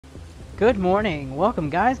Good morning.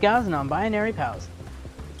 Welcome, guys, gals, and non-binary pals.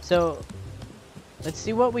 So, let's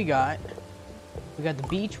see what we got. We got the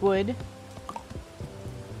beech wood.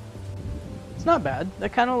 It's not bad.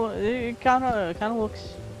 That kind of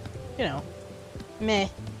looks, you know, meh.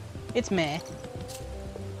 It's meh.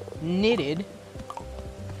 Knitted.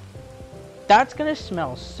 That's gonna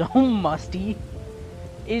smell so musty.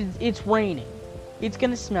 It's raining. It's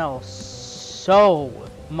gonna smell so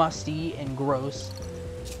musty and gross.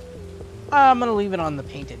 I'm gonna leave it on the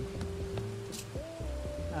painted.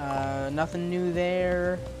 Nothing new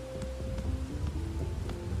there.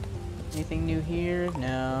 Anything new here?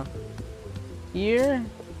 No. Here?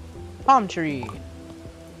 Palm tree.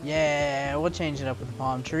 Yeah, we'll change it up with the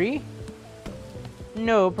palm tree.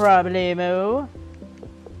 No problemo.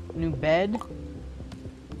 New bed.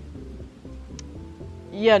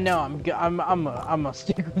 Yeah, no, I'm gonna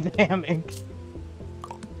stick with the hammock.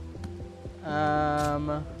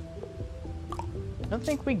 I don't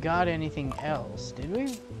think we got anything else, did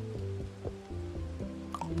we?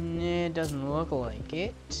 It doesn't look like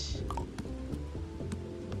it.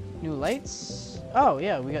 New lights? Oh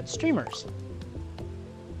yeah, we got streamers.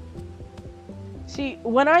 See,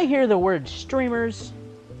 when I hear the word streamers,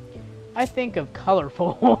 I think of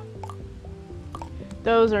colorful.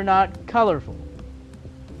 Those are not colorful.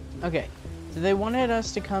 Okay, so they wanted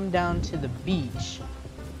us to come down to the beach.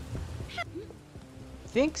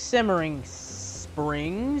 Think Simmering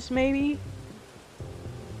Springs, maybe?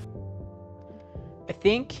 I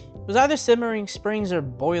think. It was either Simmering Springs or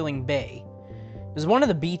Boiling Bay. It was one of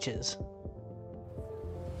the beaches.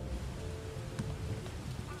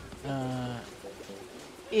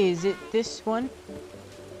 Is it this one?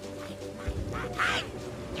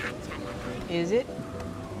 Is it?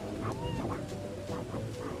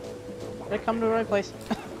 Did I come to the right place?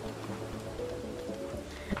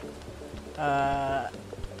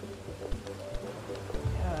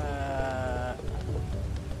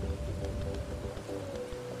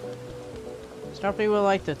 Snarpy would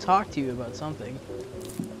like to talk to you about something.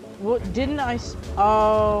 What didn't I?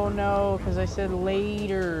 Oh no, because I said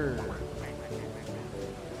later.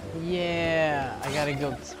 Yeah, I gotta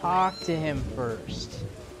go talk to him first.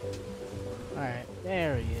 Alright,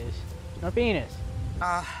 there he is. Snarpinus.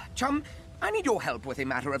 Chum, I need your help with a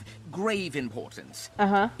matter of grave importance.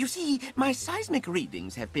 Uh-huh. You see, my seismic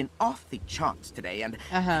readings have been off the charts today, and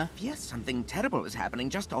I fear something terrible is happening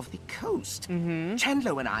just off the coast.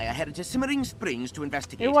 Chandler and I are headed to Simmering Springs to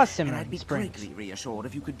investigate. It was Simmering and I'd be Springs. greatly reassured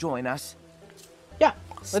if you could join us. Yeah,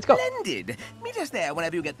 let's go. Splendid! Meet us there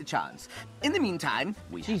whenever you get the chance. In the meantime,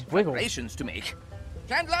 we have Wiggle. preparations to make.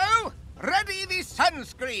 Chandler, ready the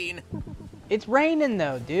sunscreen! It's raining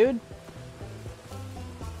though, dude.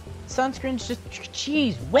 Sunscreen's just,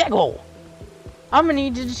 jeez, wiggle. I'm gonna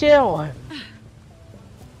need you to chill.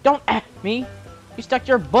 Don't at me. You stuck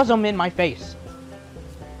your bosom in my face.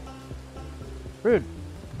 Rude.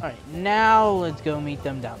 Alright, now let's go meet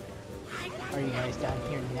them down there. Are you guys down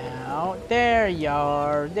here now? There you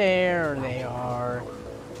are. There they are.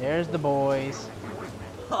 There's the boys.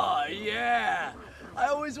 Oh, yeah. I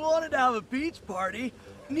always wanted to have a beach party.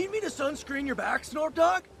 Need me to sunscreen your back, Snorp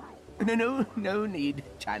Dog? No need,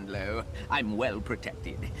 Chandler. I'm well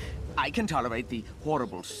protected. I can tolerate the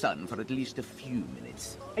horrible sun for at least a few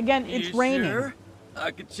minutes. Again, it's raining. Sure? I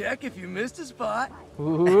could check if you missed a spot.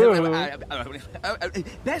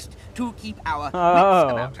 Best to keep our wits Oh.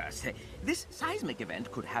 about us. This seismic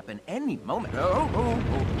event could happen any moment.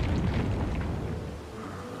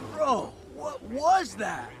 Bro, what was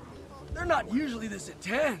that? They're not usually this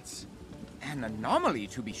intense. An anomaly,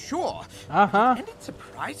 to be sure. Uh-huh. And it's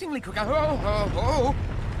surprisingly quick.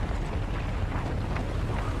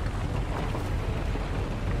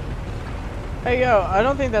 Hey, yo, I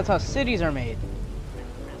don't think that's how cities are made.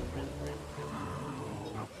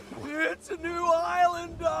 It's a new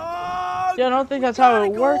island, dog! Yeah, I don't think that's how it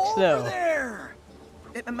Gotta go works, over though. There.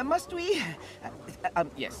 Must we?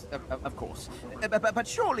 Yes, of course. But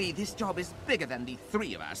surely this job is bigger than the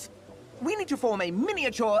three of us. We need to form a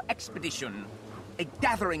miniature expedition. A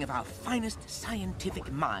gathering of our finest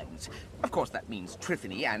scientific minds. Of course, that means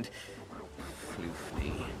Triffany and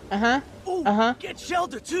Floofy. Uh-huh. Ooh, get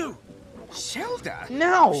Shelter, too. Shelter?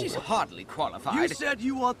 No. She's hardly qualified. You said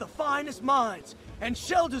you want the finest minds, and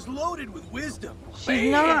Shelter's loaded with wisdom.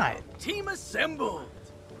 She's not. Team assembled.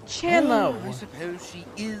 Chandler. I suppose she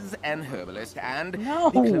is an herbalist and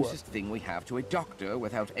No. the closest thing we have to a doctor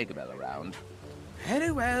without Eggabell around.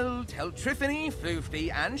 Very well, tell Triffany,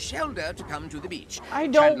 Floofy, and Shelter to come to the beach. I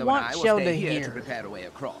don't Chandler want and I will Shelter stay here here. to prepare a way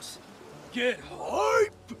across. Get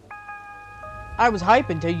hype! I was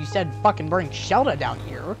hype until you said fucking bring Shelter down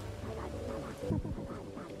here.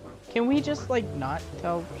 Can we just, like, not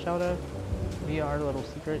tell Shelda via our little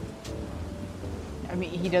secret? I mean,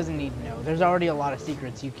 he doesn't need to know. There's already a lot of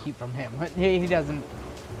secrets you keep from him. He doesn't...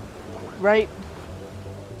 Right?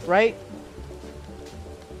 Right?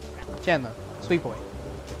 Chandler, sweet boy.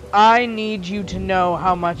 I need you to know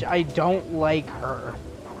how much I don't like her.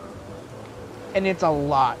 And it's a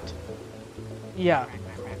lot. Yeah.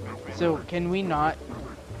 So, can we not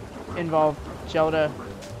involve Shelda?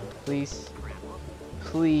 Please.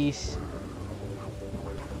 Please.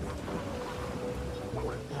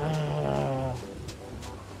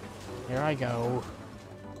 Here I go.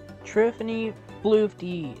 Triffany,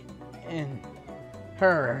 Floofty, and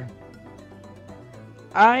her.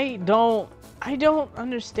 I don't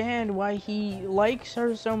understand why he likes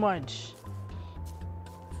her so much.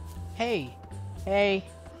 Hey. Hey.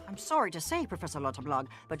 I'm sorry to say, Professor Lotterblog,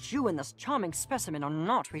 but you and this charming specimen are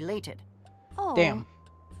not related. Oh. Damn.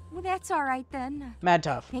 Well, that's all right then. Mad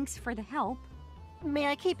tough. Thanks for the help. May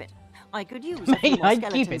I keep it? I could use a few more I'd keep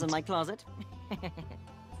skeletons it. in my closet.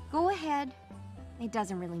 Go ahead. It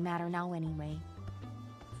doesn't really matter now anyway.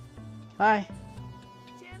 Hi.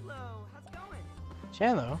 Chandlo, how's it going?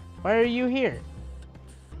 Chandlo, why are you here?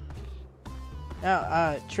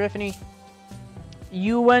 Now, Triffany,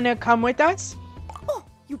 you wanna come with us? Oh,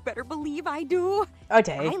 you better believe I do.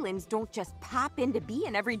 Okay. Islands don't just pop into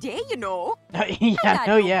being every day, you know. I Yeah, got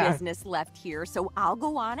oh no yeah. business left here, so I'll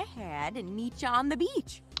go on ahead and meet you on the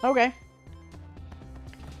beach. Okay.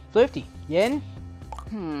 Floofty, yin?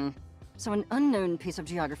 So an unknown piece of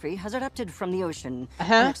geography has erupted from the ocean.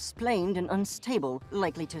 Uh-huh. Unexplained and unstable,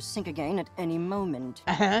 likely to sink again at any moment.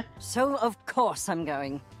 Uh-huh. So of course I'm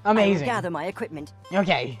going. Amazing. I will gather my equipment.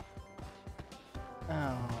 Okay.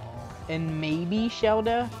 Oh, and maybe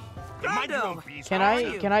Shelda? Can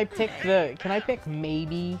I pick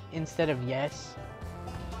maybe instead of yes?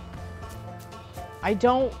 I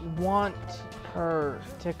don't want her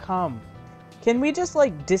to come. Can we just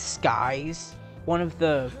like disguise one of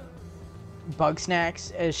the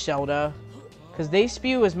Bugsnax as Shelda? Because they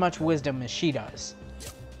spew as much wisdom as she does.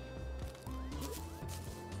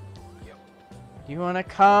 Do you want to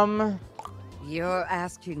come? You're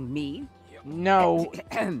asking me? No,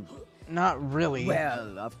 not really.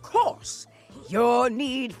 Well, of course. Your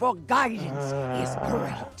need for guidance is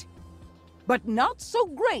great. But not so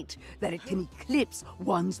great that it can eclipse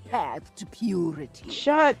one's path to purity.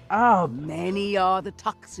 Shut up. Many are the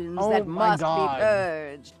toxins Oh that my must God. be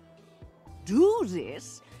purged. Do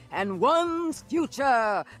this, and one's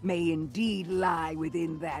future may indeed lie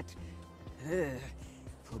within that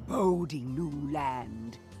foreboding new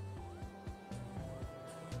land.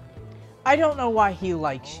 I don't know why he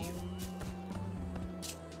likes you.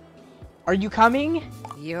 Are you coming?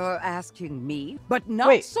 You're asking me, but not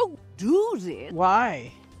Wait. so. Do this.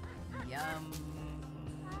 Why? Yum.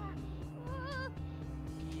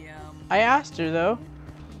 Yum. I asked her though.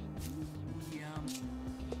 Yum.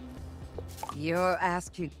 You're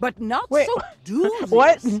asking, but not Wait, so. Do this.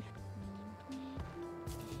 what?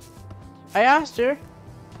 I asked her.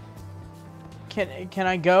 Can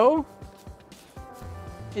I go?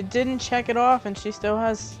 It didn't check it off, and she still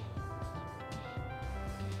has.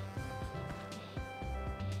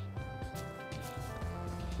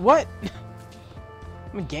 What?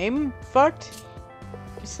 My game fucked?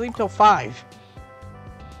 You sleep till 5.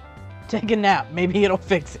 Take a nap. Maybe it'll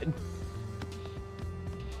fix it.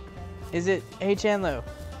 Is it? Hey, Chandlo.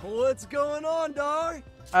 What's going on, dog?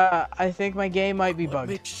 I think my game might be What bugged.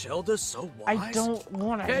 makes Shelda so wise? I don't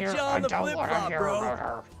want to Catch hear. you on I the don't want to flip-flop, hear bro. about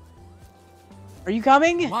her. Are you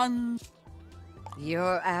coming? One.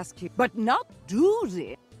 You're asking, but not do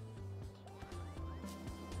this.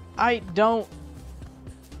 I don't.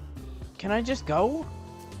 Can I just go?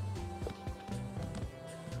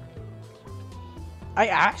 I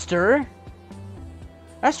asked her.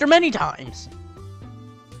 Asked her many times.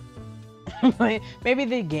 Maybe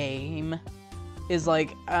the game is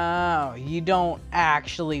like, oh, you don't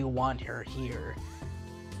actually want her here.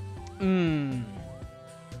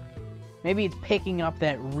 Maybe it's picking up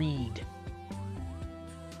that read.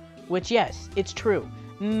 Which, yes, it's true.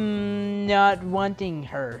 Not wanting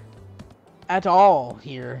her at all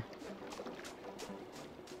here.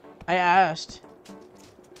 I asked.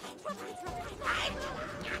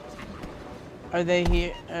 Are they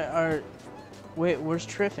here? Wait, where's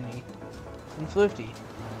Triffany and Floofty?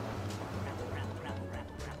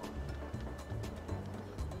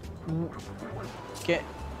 Get.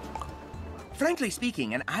 Frankly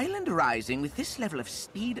speaking, an island rising with this level of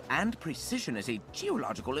speed and precision is a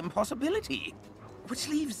geological impossibility. Which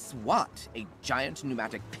leaves what? A giant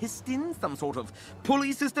pneumatic piston? Some sort of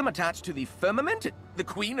pulley system attached to the firmament? The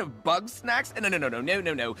queen of Bugsnax?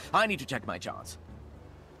 No. I need to check my charts.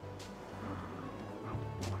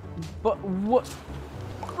 But what?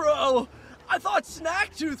 Bro, I thought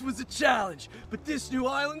Snacktooth was a challenge, but this new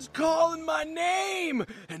island's calling my name,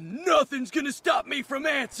 and nothing's gonna stop me from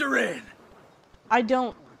answering. I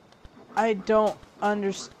don't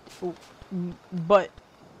understand. But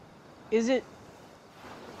is it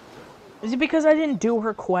because I didn't do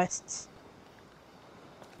her quests?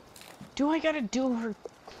 Do I gotta do her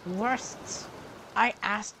quests? I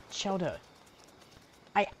asked Shelda.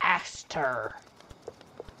 I asked her.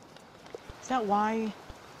 Is that why?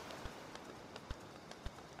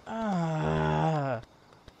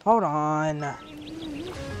 Hold on.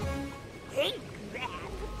 Hey, Crab.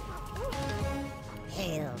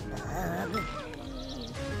 Hail, Bug.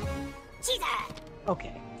 Cheetah!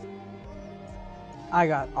 Okay. I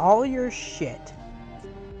got all your shit.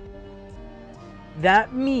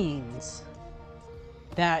 That means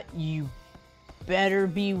that you better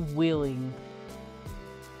be willing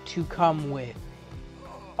to come with.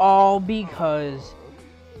 All because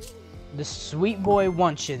the sweet boy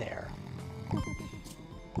wants you there.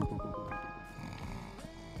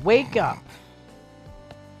 Wake up.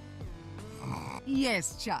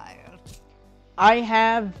 Yes, child. I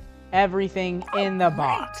have everything in the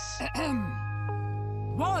box.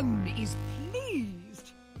 One is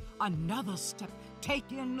pleased. Another step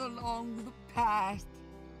taken along the path.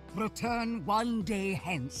 Return one day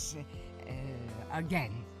hence.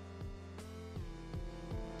 Again.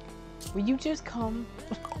 Will you just come?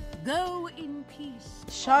 Go in peace.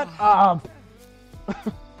 Shut up.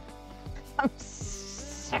 I'm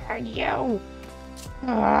sick of you.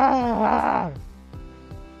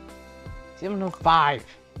 7:05.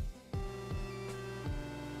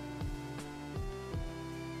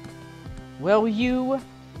 Will you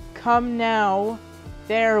come now?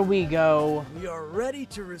 There we go. We are ready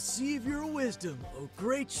to receive your wisdom, O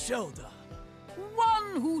great Shelda.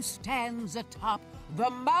 One who stands atop the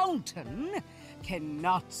mountain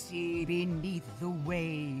cannot see beneath the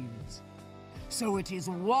waves. So it is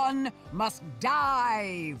one must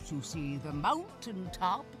dive to see the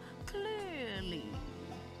mountaintop clearly.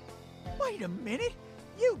 Wait a minute!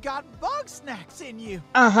 You got Bugsnax in you!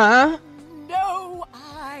 Uh-huh. No,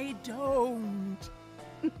 I don't.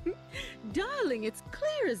 Darling, it's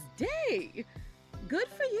clear as day. Good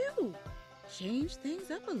for you. Change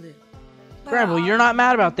things up a little. Bramble, you're not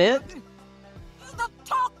mad about this? The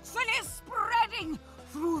toxin is spreading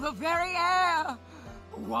through the very air.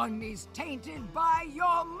 One is tainted by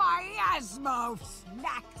your miasma of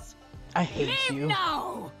snacks. I hate Leave you.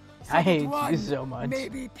 now, so I hate that you one so much. may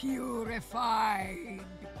be purified.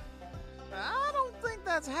 I don't think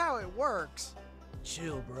that's how it works.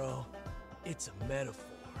 Chill, bro. It's a metaphor.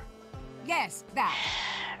 Yes, that.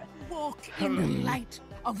 Walk in the light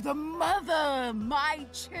of the mother, my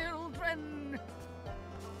children.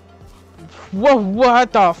 Whoa,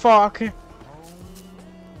 what the fuck?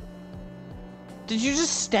 Did you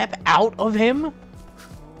just step out of him?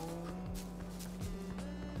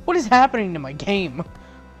 What is happening to my game?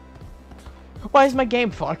 Why is my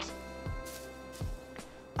game fucked?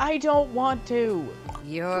 I don't want to.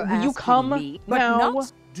 You're Will you come me, But now?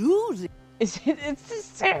 not do this. It's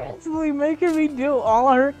just seriously making me do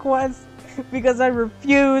all her quests because I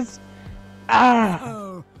refuse.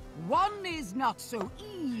 Oh, one is not so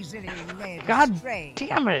easily led God astray.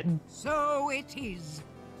 damn it. So it is.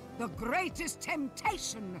 The greatest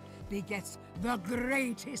temptation begets the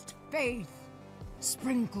greatest faith.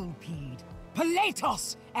 Sprinklepeed,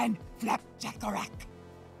 Palatos, and Flapjackerack.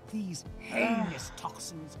 These heinous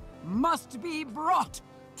toxins must be brought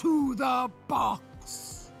to the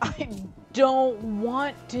box. I don't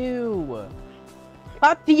want to.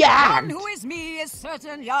 Cut the One act. who is me is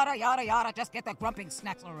certain, yada yada yada. Just get the grumping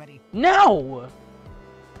snacks already. No.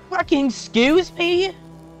 Fucking excuse me.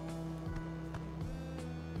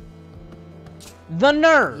 The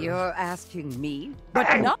nerve. You're asking me?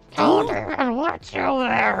 But not Don't even want you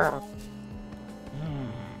there.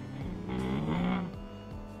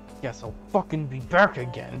 Guess I'll fucking be back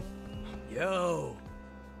again. Yo.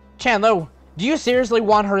 Chandler, do you seriously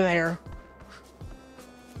want her there?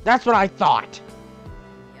 That's what I thought.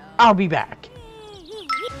 I'll be back.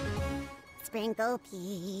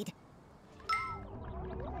 Sprinklepeed.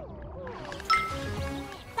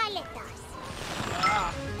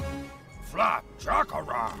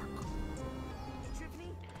 Flapjackerack.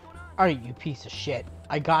 Alright, you piece of shit.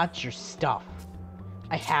 I got your stuff.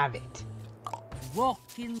 I have it.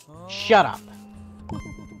 walking. Shut up.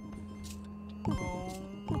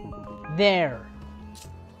 There.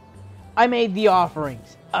 I made the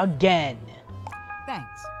offerings. Again.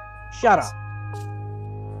 Thanks. Shut up.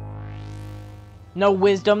 No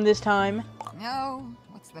wisdom this time? No,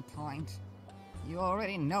 what's the point? You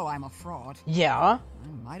already know I'm a fraud. Yeah. I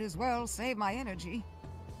might as well save my energy.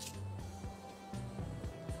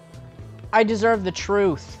 I deserve the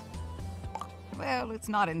truth. Well, it's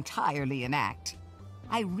not entirely an act.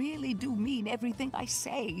 I really do mean everything I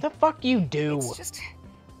say. The fuck you do? It's just...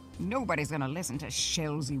 nobody's gonna listen to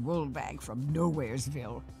Shelzy Woolbag from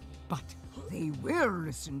Nowheresville. But they will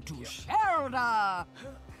listen to Shelda!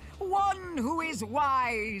 One who is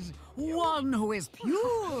wise, one who is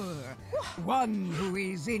pure, one who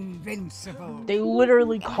is invincible. They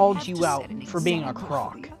literally And I called have you to out set an for being a example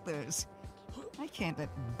crock. for the others. I can't let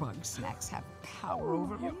Bugsnax have power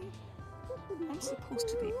over me. I'm supposed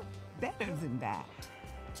to be better than that.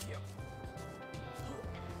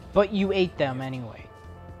 But you ate them anyway.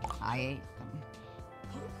 I ate them.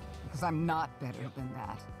 Because I'm not better than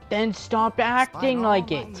that. Then stop Despite acting all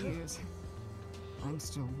like my it. years, I'm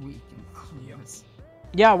still weak and clueless.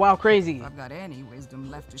 Yeah, wow, crazy. If I've got any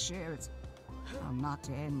wisdom left to share, it's how not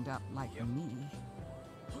to end up like me.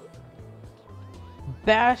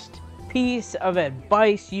 Best piece of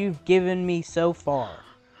advice you've given me so far.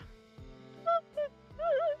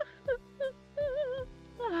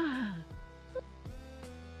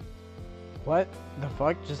 What the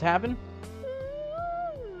fuck just happened?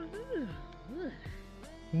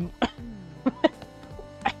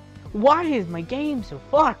 Why is my game so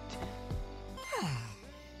fucked?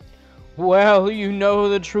 Well, you know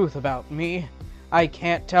the truth about me. I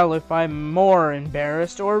can't tell if I'm more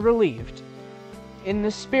embarrassed or relieved. In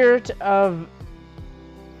the spirit of...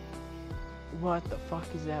 what the fuck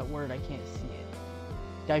is that word? I can't see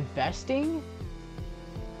it. Divesting?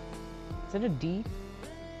 Is that a D?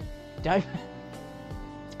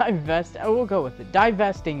 Divest. I will go with it.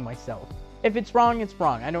 Divesting myself. If it's wrong, it's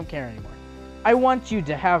wrong. I don't care anymore. I want you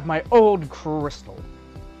to have my old crystal.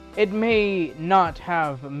 It may not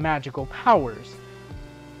have magical powers.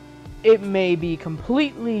 It may be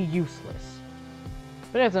completely useless.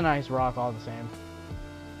 But it's a nice rock all the same.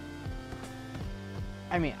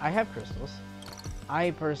 I mean, I have crystals.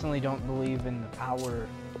 I personally don't believe in the power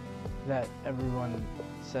that everyone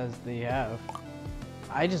says they have.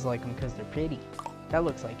 I just like them because they're pretty. That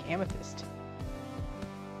looks like amethyst.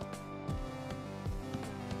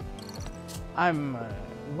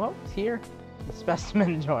 What was here? The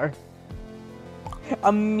specimen jar.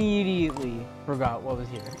 Immediately forgot what was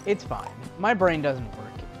here. It's fine. My brain doesn't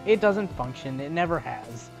work. It doesn't function. It never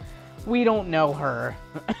has. We don't know her.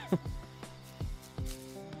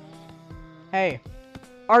 Hey,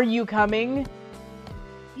 are you coming?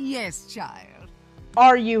 Yes, child.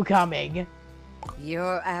 Are you coming?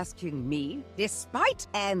 You're asking me, despite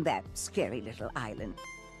and that scary little island.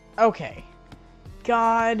 Okay.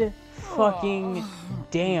 God fucking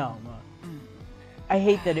damn. I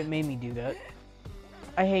hate that it made me do that.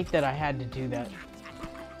 I hate that I had to do that.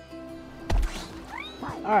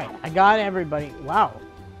 Alright, I got everybody. Wow.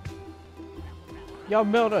 Y'all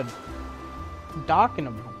built a dock and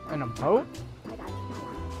a boat?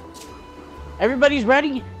 Everybody's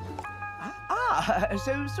ready?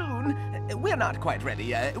 So soon? We're not quite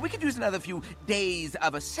ready. We could use another few days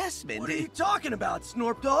of assessment. What are you talking about,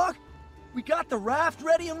 Snorp Dog? We got the raft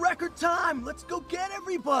ready in record time. Let's go get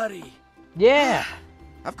everybody. Yeah.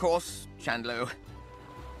 Of course, Chandlo.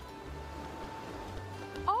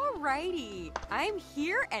 Alrighty, I'm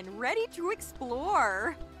here and ready to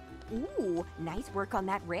explore. Ooh, nice work on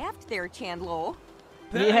that raft there, Chandlo.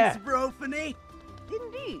 Yeah. Thanks, Brophany.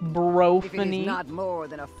 Indeed. If it Brophany. is not more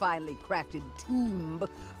than a finely crafted tomb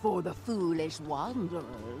for the foolish wanderers.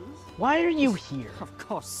 Why are you here? Of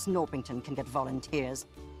course, Snorpington can get volunteers.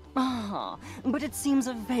 Ah, but it seems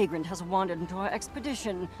a vagrant has wandered into our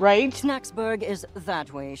expedition. Right? Snacksburg is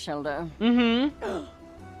that way, Shelda. Mm-hmm.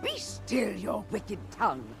 Be still your wicked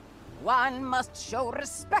tongue. One must show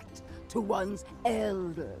respect to one's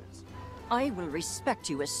elders. I will respect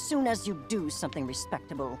you as soon as you do something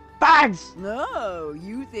respectable. Bugs! No,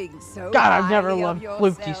 you think so? God, I've never highly of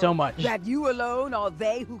loved Floofty so yourself much. That you alone are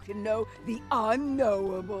they who can know the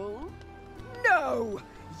unknowable? No!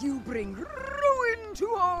 You bring ruin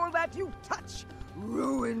to all that you touch.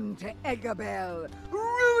 Ruin to Eggabell.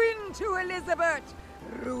 Ruin to Elizabeth.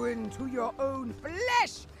 Ruin to your own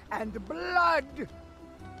flesh and blood.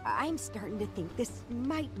 I'm starting to think this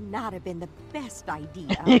might not have been the best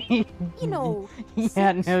idea. You know,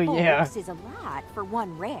 Yeah, 6 no, yeah. folks is a lot for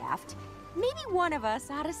one raft. Maybe one of us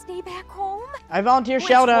ought to stay back home? I volunteer Which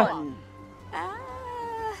Shelda. one?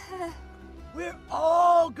 We're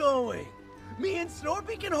all going. Me and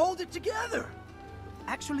Snorpy can hold it together.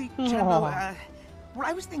 Actually, Chandler, well,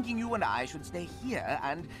 I was thinking you and I should stay here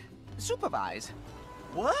and supervise.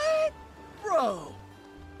 What? Bro,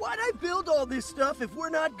 why'd I build all this stuff if we're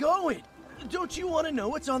not going? Don't you want to know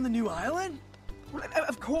what's on the new island? Well,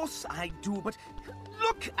 of course I do, but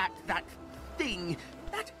look at that thing.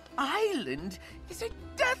 That island is a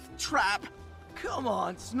death trap. Come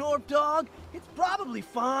on, Snorp Dog. It's probably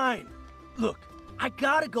fine. Look, I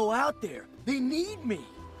gotta go out there. They need me.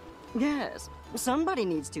 Yes, somebody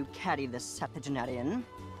needs to carry the septuagenarian.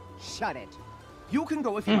 Shut it. You can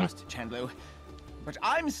go if you must, Chandler, but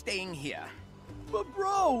I'm staying here. But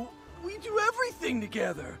bro, we do everything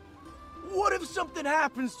together. What if something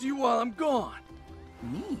happens to you while I'm gone?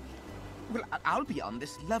 Me? Well, I'll be on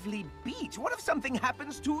this lovely beach. What if something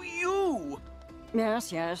happens to you?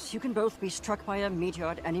 Yes, yes, you can both be struck by a meteor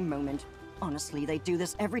at any moment. Honestly, they do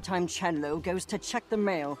this every time Chandler goes to check the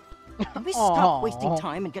mail. Can we stop wasting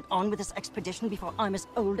time and get on with this expedition before I'm as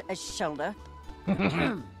old as Shelda?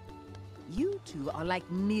 You two are like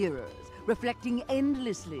mirrors, reflecting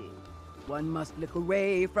endlessly. One must look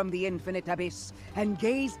away from the infinite abyss and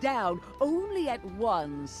gaze down only at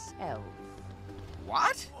oneself.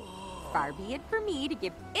 What? Far be it for me to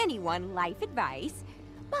give anyone life advice,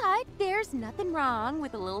 but there's nothing wrong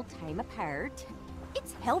with a little time apart.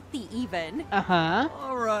 It's healthy, even. Uh-huh.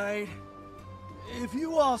 All right. If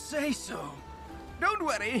you all say so. Don't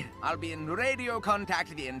worry, I'll be in radio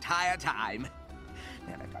contact the entire time.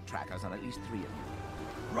 And I've got trackers on at least 3 of you.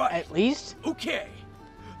 Right. At least? Okay.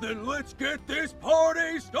 Then let's get this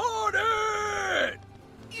party started!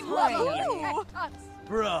 Woohoo!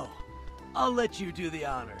 Bro, I'll let you do the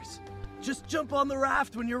honors. Just jump on the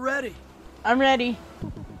raft when you're ready. I'm ready.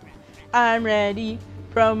 I'm ready.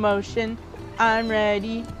 Promotion. I'm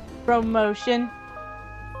ready. Promotion.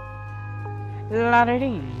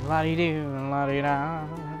 La-di-dee, la-di-doo, la-di-da.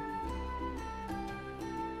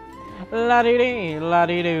 La-di-dee,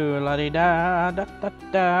 la-di-doo, la-di-da,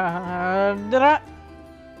 da-da-da, da-da.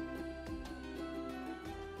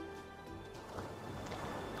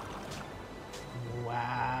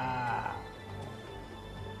 Wow.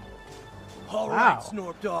 All Wow. right,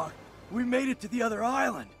 Snorp Dog. We made it to the other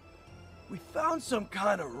island. We found some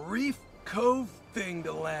kind of reef cove thing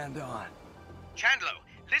to land on. Chandler,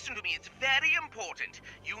 listen to me, it's very important.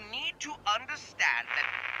 You need to understand that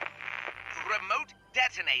remote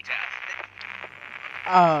detonator.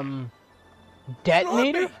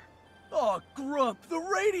 Detonator? Snorpy! Oh, Grump, the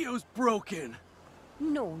radio's broken.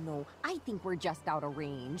 No, I think we're just out of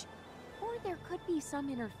range. Or there could be some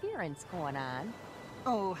interference going on.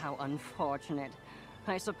 Oh, how unfortunate.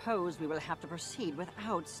 I suppose we will have to proceed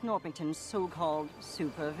without Snorpington's so-called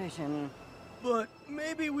supervision. But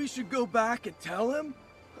maybe we should go back and tell him?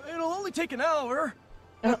 It'll only take an hour.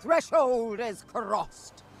 The threshold is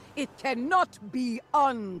crossed. It cannot be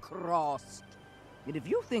uncrossed. And if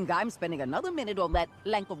you think I'm spending another minute on that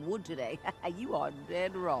plank of wood today, you are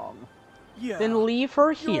dead wrong. Yeah. Then leave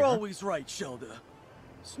her here. You're always right, Shelda.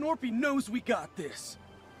 Snorpy knows we got this.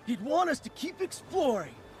 He'd want us to keep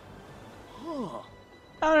exploring. Huh.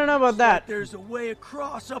 I don't know about that. Like there's a way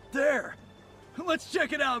across up there. Let's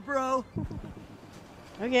check it out, bro.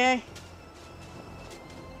 Okay.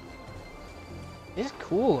 It's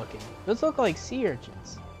cool looking. Those look like sea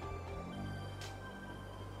urchins.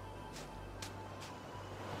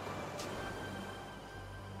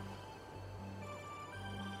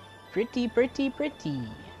 Pretty, pretty, pretty.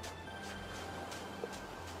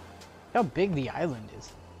 How big the island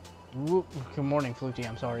is. Whoop. Good morning, Flutie.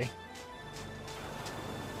 I'm sorry.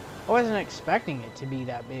 I wasn't expecting it to be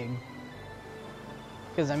that big.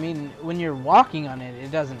 Because, I mean, when you're walking on it,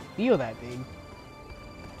 it doesn't feel that big.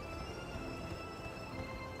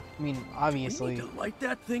 I mean, obviously... We need to light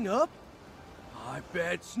that thing up? I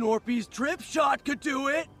bet Snorpy's trip shot could do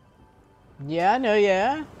it! Yeah, no,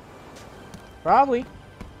 yeah. Probably.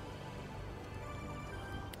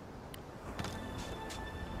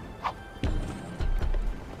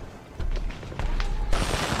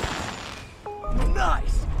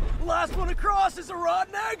 Nice! Last one across is a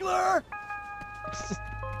rotten angler!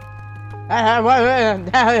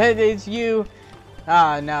 It's you.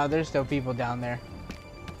 Ah, no, there's still people down there.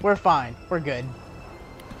 We're fine. We're good.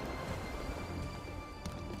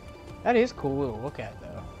 That is cool to look at,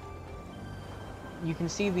 though. You can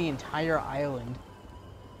see the entire island.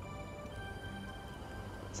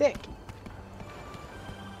 Sick.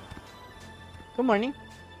 Good morning.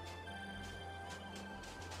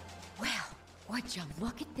 Well, would you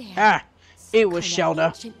look at that? Ah, it was Some kind Shelda.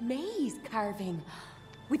 of ancient maze carving,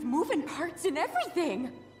 with moving parts and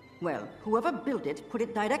everything. Well, whoever built it put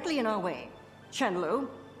it directly in our way. Chandlo,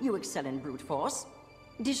 you excel in brute force.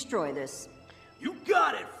 Destroy this. You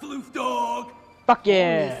got it, floof dog! Fuck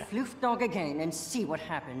yeah! Only floof dog again and see what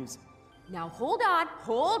happens. Now hold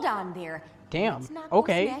on there. Damn, Let's not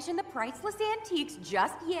okay. go smashing the priceless antiques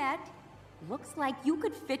just yet. Looks like you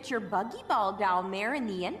could fit your buggy ball down there in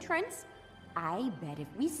the entrance. I bet if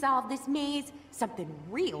we solve this maze, something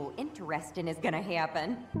real interesting is gonna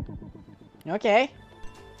happen. Okay.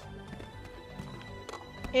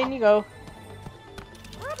 In you go.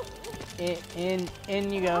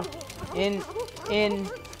 In you go. In.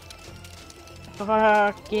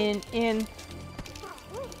 Fucking in.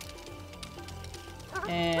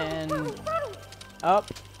 And up.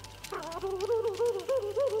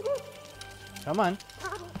 Come on.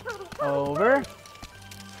 Over.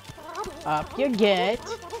 Up you get.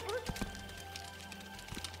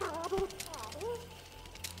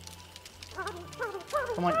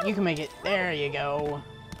 Come on, you can make it. There you go.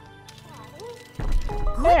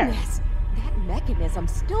 There. Goodness, that mechanism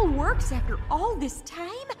still works after all this time?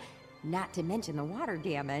 Not to mention the water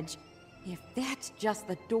damage. If that's just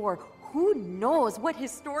the door, who knows what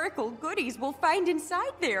historical goodies we'll find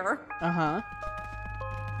inside there? Uh-huh.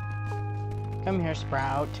 Come here,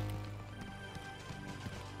 Sprout.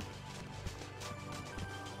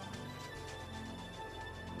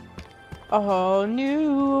 A whole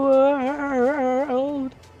new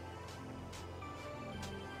world.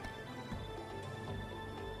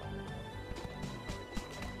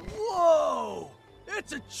 Whoa!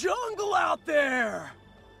 It's a jungle out there!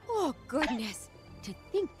 Oh, goodness. To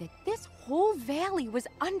think that this whole valley was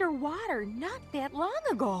underwater not that long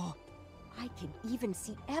ago. I can even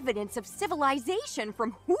see evidence of civilization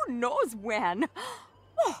from who knows when.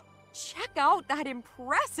 Oh, check out that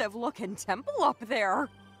impressive looking temple up there.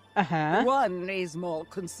 Uh-huh. One is more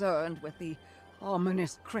concerned with the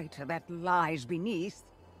ominous crater that lies beneath.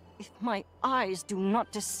 If my eyes do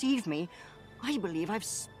not deceive me, I believe I've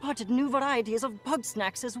spotted new varieties of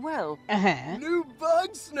Bugsnax as well. Uh-huh. New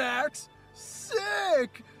Bugsnax?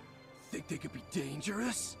 Sick! Think they could be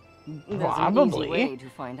dangerous? There's Probably. an easy way to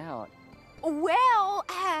find out. Well,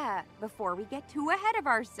 before we get too ahead of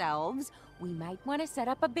ourselves, we might want to set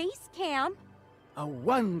up a base camp. A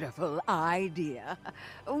wonderful idea.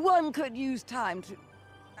 One could use time to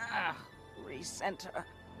recenter.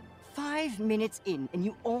 5 minutes in, and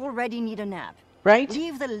you already need a nap. Right?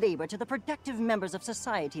 Leave the labor to the productive members of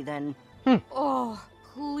society, then. Oh,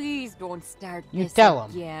 please don't start You this tell 'em.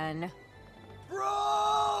 again.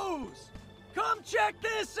 Bros! Come check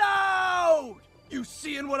this out! You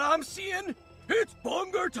seeing what I'm seeing? It's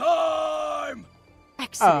bunger time!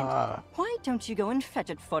 Excellent. Why don't you go and fetch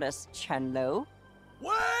it for us, Chandlo?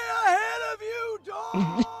 Way ahead of you,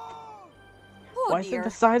 dog! Oh, Why is it dear. the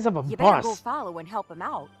size of a You better go bus? follow and help him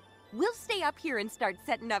out. We'll stay up here and start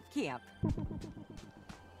setting up camp.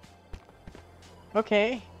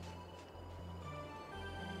 Okay.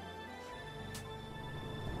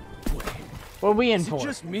 What are we in Is for? it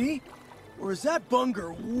just me? Or is that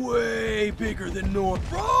bunger way bigger than normal?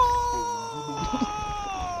 Bro!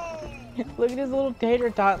 Look at his little tater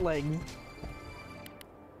tot legs.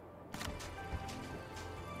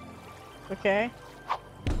 Okay.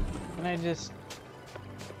 Can I just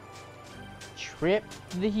trip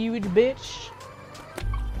the huge bitch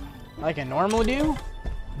like I normally do?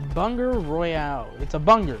 Bunger Royale. It's a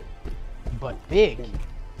bunger, but big.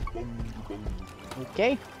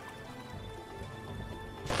 Okay.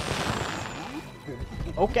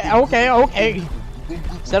 Okay.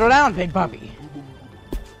 Settle down, big puppy.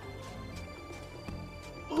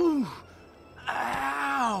 Ooh!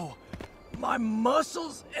 Ow! My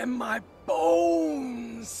muscles and my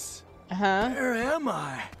bones! Uh-huh. Where am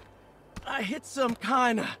I? I hit some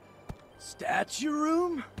kind of statue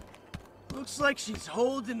room? Looks like she's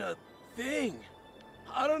holding a thing.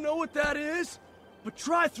 I don't know what that is, but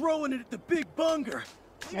try throwing it at the big bunger.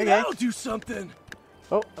 Maybe Okay. that'll do something.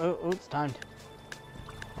 Oh, it's timed.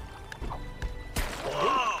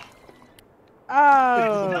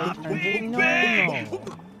 Oh, Big no.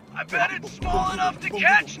 I bet it's small enough to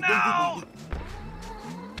catch now!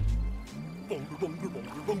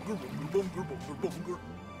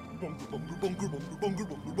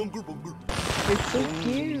 It's so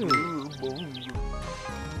cute.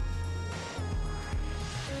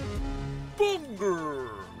 Bunger!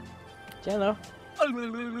 Jello.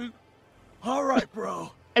 All right,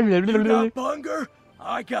 bro. You got bunger,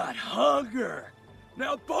 I got hunger.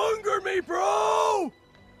 Now bunger me, bro!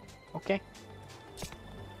 Okay.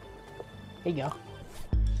 Here you go.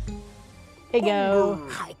 Here you go.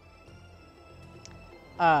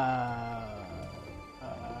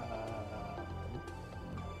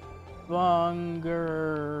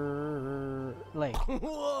 Bunger Lake.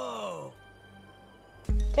 Whoa!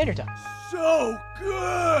 Tater tots. So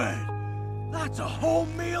good! That's a whole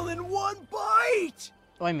meal in one bite!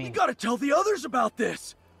 Oh, I You mean, gotta tell the others about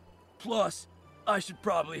this. Plus, I should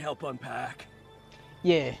probably help unpack.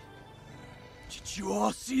 yeah. Did you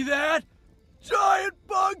all see that? Giant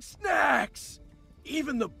Bugsnax!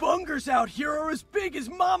 Even the bungers out here are as big as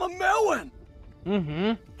Mama Melon!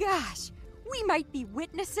 Mm-hmm. Gosh, we might be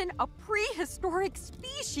witnessing a prehistoric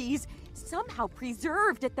species somehow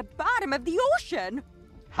preserved at the bottom of the ocean.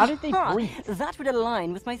 How did they Huh, breathe? that would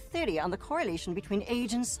align with my theory on the correlation between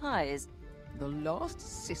age and size. The lost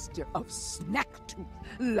sister of Snacktooth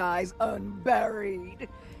lies unburied.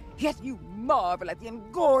 Yet you marvel at the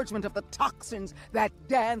engorgement of the toxins that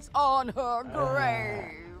dance on her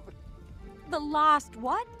grave. The lost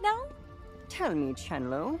what now? Tell me,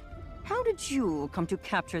 Chenlo, how did you come to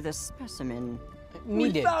capture this specimen? Me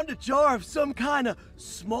We did. found a jar of some kind of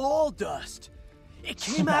small dust. It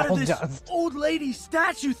came out of Small this dust. old lady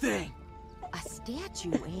statue thing. A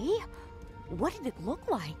statue, eh? What did it look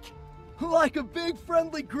like? Like a big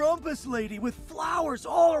friendly grumpus lady with flowers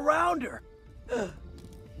all around her.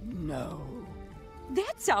 No.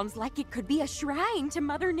 That sounds like it could be a shrine to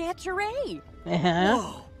Mother Nature. Uh-huh.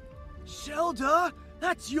 Whoa! Shelda,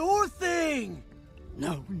 that's your thing!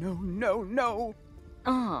 No, no, no, no.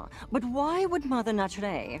 Ah, but why would Mother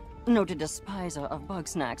Nature, noted despiser of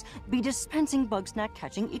Bugsnax, be dispensing Bugsnax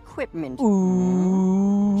catching equipment?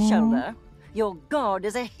 Shelda, your god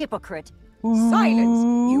is a hypocrite.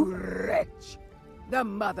 Silence, you wretch! The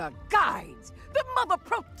mother guides, the mother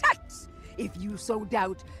protects. If you so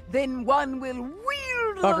doubt, then one will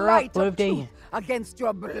wield the Fuck her up, light of Fluffy. truth against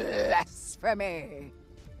your blasphemy.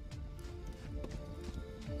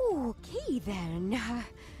 Okay then.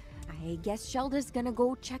 I guess Shelda's gonna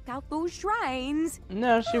go check out those shrines.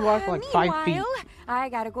 No, she walked like 5 feet. Meanwhile, I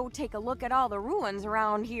gotta go take a look at all the ruins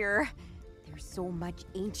around here. There's so much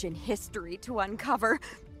ancient history to uncover.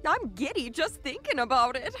 I'm giddy just thinking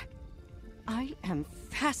about it. I am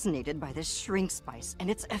fascinated by this shrink spice and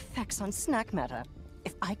its effects on snack matter.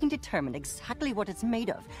 If I can determine exactly what it's made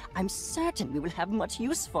of, I'm certain we will have much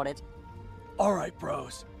use for it. All right,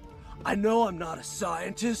 bros. I know I'm not a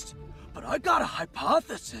scientist, but I got a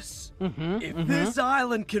hypothesis. If this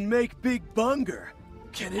island can make Big Bunger,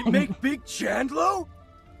 can it make Big Chandlo?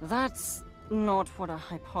 That's not what a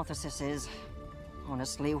hypothesis is.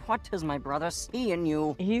 Honestly, what does my brother see in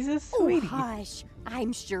you? He's a Oh, sweetie. hush.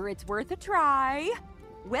 I'm sure it's worth a try.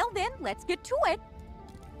 Well then, let's get to it.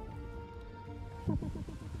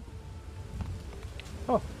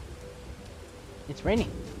 Oh. It's raining.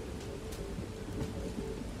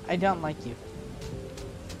 I don't like you.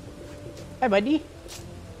 Hi, buddy.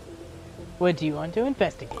 What do you want to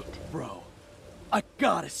investigate? Bro, I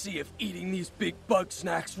gotta see if eating these big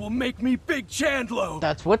Bugsnax will make me Big Chandlo.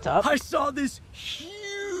 That's what's up. I saw this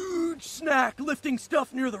huge snack lifting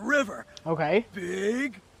stuff near the river. Okay.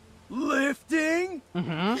 Big lifting?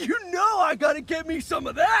 You know I gotta get me some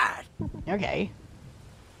of that. Okay.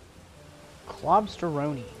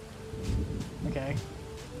 Clobsteroni. Okay.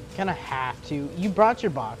 Kinda have to. You brought your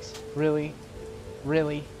box. Really?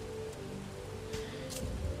 Really?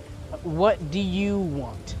 What do you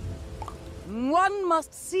want? One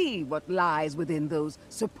must see what lies within those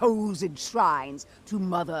supposed shrines to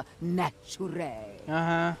Mother Nature.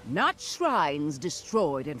 Uh-huh. Not shrines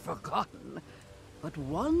destroyed and forgotten, but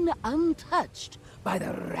one untouched by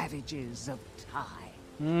the ravages of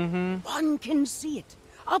time. One can see it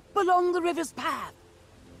up along the river's path.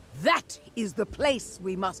 That is the place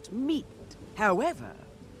we must meet. However,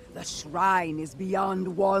 the shrine is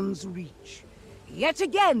beyond one's reach. Yet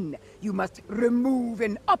again, you must remove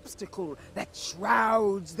an obstacle that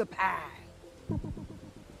shrouds the path.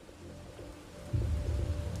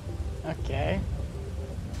 Okay.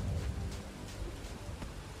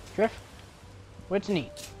 Drift, what you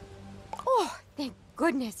need? Oh, thank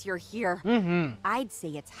goodness you're here. I'd say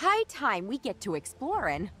it's high time we get to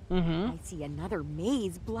exploring. I see another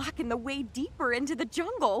maze blocking the way deeper into the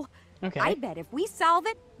jungle. Okay. I bet if we solve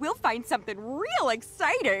it, we'll find something real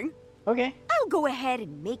exciting. Okay. I'll go ahead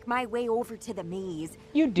and make my way over to the maze.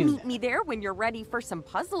 You do Meet that. me there when you're ready for some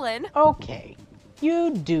puzzling. Okay.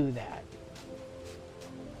 You do that.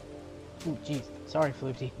 Ooh, jeez. Sorry,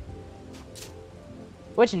 Floopty.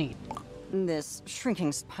 What you need? This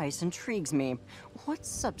shrinking spice intrigues me. What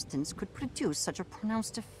substance could produce such a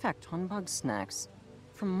pronounced effect on Bugsnax?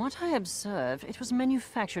 From what I observed, it was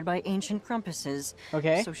manufactured by ancient grumpuses.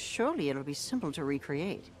 Okay. So surely it'll be simple to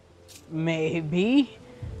recreate. Maybe.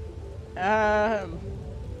 I'm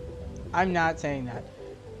not saying that.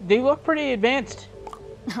 They look pretty advanced.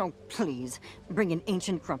 Oh, please. Bring an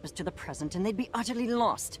ancient grumpus to the present and they'd be utterly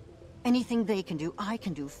lost. Anything they can do, I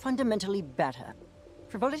can do fundamentally better.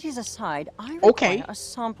 Frivolities aside, I Okay. require a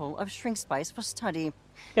sample of shrink spice for study.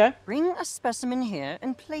 Okay. Bring a specimen here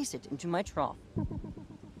and place it into my trough.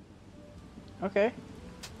 Okay.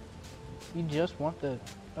 You just want the...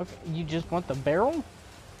 Okay, you just want the barrel?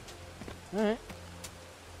 Alright.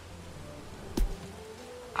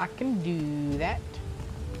 I can do that.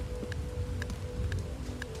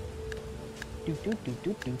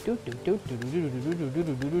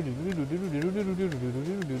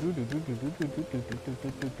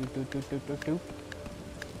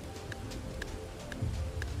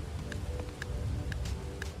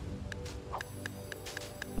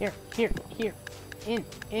 Here.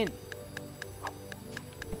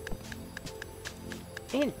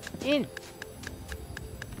 In.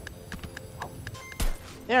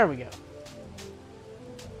 There we go.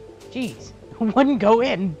 Jeez, wouldn't go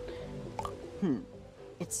in.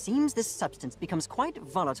 It seems this substance becomes quite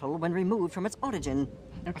volatile when removed from its origin.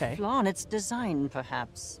 Okay. A flaw in its design,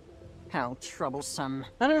 perhaps. How troublesome.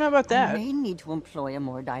 I don't know about that. I may need to employ a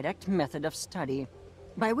more direct method of study.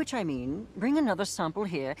 By which I mean, bring another sample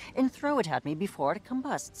here and throw it at me before it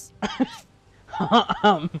combusts.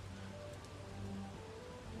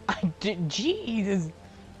 Jesus.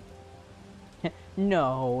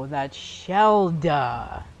 No, that's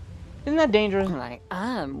Shelda. Isn't that dangerous? I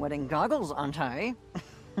am wearing goggles, aren't I?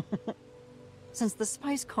 Since the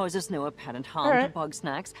spice causes no apparent harm to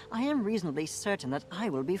Bugsnax, I am reasonably certain that I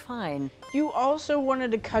will be fine. You also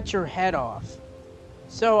wanted to cut your head off.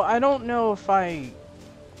 So I don't know if I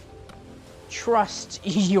trust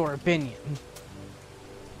your opinion.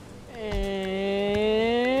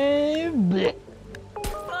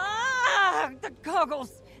 Ah, the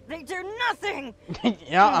goggles! They do nothing!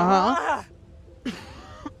 Yeah,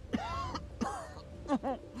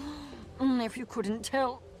 If you couldn't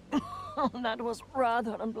tell, that was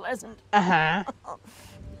rather unpleasant.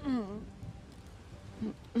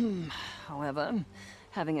 However,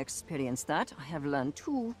 having experienced that, I have learned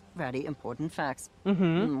two very important facts.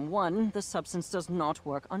 One, the substance does not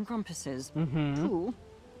work on grumpuses. Two,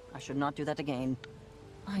 I should not do that again.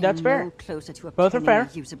 That's I am fair. no closer to Both are obtaining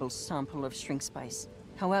fair. a usable sample of shrink spice.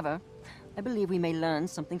 However, I believe we may learn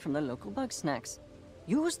something from the local Bugsnax.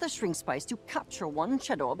 Use the shrink spice to capture one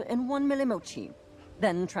Chedorb and one Millimochi.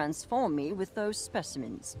 Then transform me with those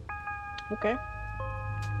specimens. Okay.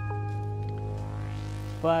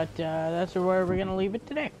 But that's where we're gonna leave it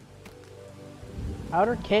today.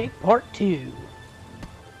 Powder Cake Part 2.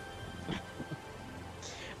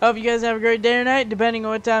 Hope you guys have a great day or night, depending on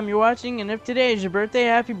what time you're watching. And if today is your birthday,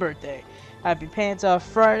 happy birthday. Happy Pants Off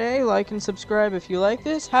Friday. Like and subscribe if you like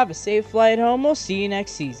this. Have a safe flight home. We'll see you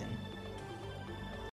next season.